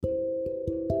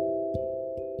Hey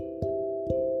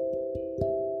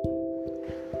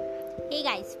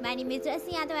guys, my name is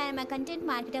Rasni Yadav and I am a content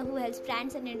marketer who helps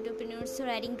brands and entrepreneurs to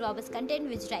writing robust content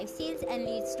which drives sales and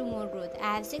leads to more growth.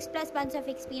 I have 6+ months of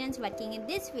experience working in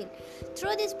this field.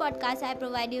 Through this podcast, I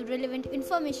provide you relevant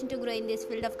information to grow in this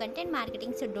field of content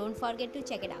marketing, so don't forget to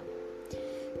check it out.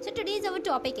 So today's our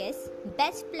topic is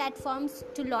best platforms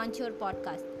to launch your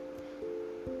podcast.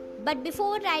 But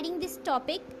before writing this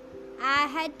topic, I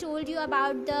had told you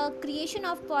about the creation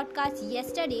of podcasts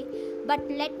yesterday, but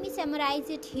let me summarize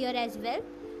it here as well.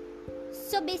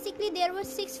 So basically there were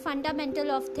 6 fundamental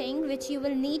of things which you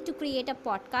will need to create a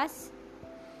podcast.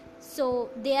 So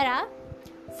there are,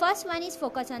 first one is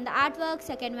focus on the artwork,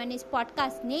 second one is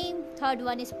podcast name, third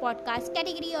one is podcast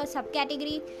category or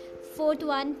subcategory, fourth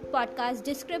one podcast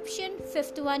description,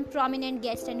 fifth one prominent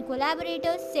guests and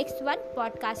collaborators, sixth one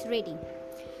podcast rating.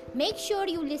 Make sure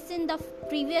you listen the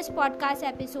previous podcast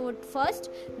episode first,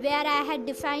 where I had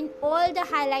defined all the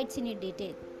highlights in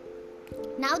detail.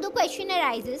 Now the question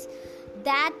arises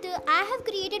that I have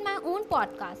created my own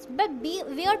podcast, but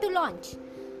where to launch?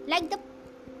 Like the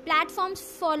platforms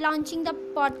for launching the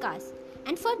podcast.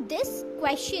 And for this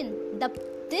question,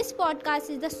 this podcast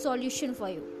is the solution for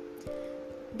you.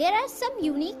 There are some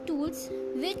unique tools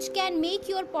which can make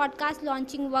your podcast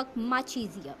launching work much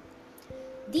easier.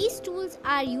 These tools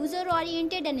are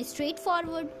user-oriented and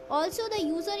straightforward. Also, the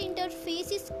user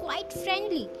interface is quite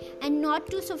friendly and not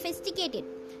too sophisticated.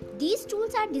 These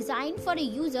tools are designed for a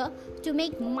user to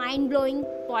make mind-blowing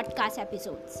podcast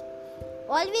episodes.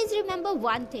 Always remember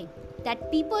one thing, that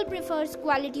people prefers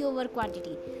quality over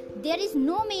quantity. There is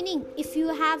no meaning if you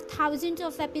have thousands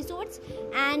of episodes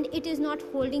and it is not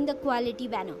holding the quality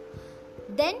banner.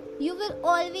 Then you will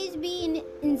always be in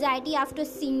anxiety after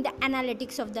seeing the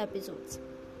analytics of the episodes.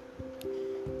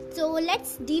 So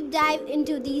let's deep dive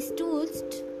into these tools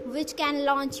which can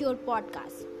launch your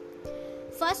podcast.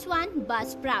 First one,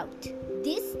 Buzzsprout.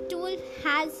 This tool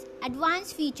has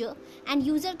advanced feature and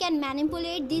user can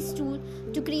manipulate this tool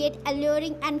to create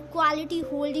alluring and quality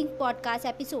holding podcast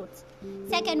episodes.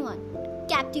 Second one,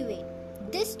 Captivate.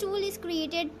 This tool is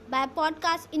created by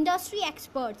podcast industry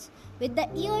experts with the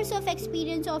years of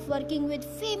experience of working with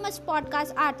famous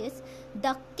podcast artists.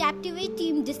 The Captivate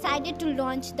team decided to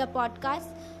launch the podcast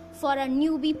for a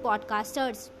newbie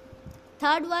podcasters.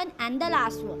 Third one and the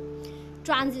last one,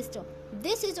 Transistor.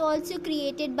 This is also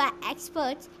created by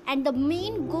experts, and the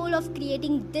main goal of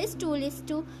creating this tool is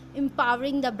to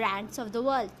empowering the brands of the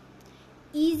world.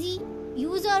 Easy,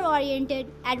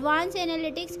 user-oriented, advanced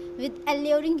analytics with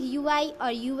alluring UI or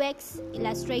UX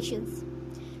illustrations.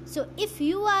 So if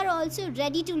you are also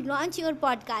ready to launch your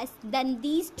podcast, then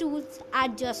these tools are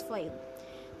just for you.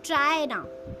 Try now.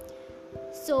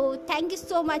 So thank you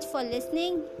so much for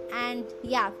listening, and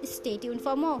stay tuned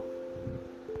for more.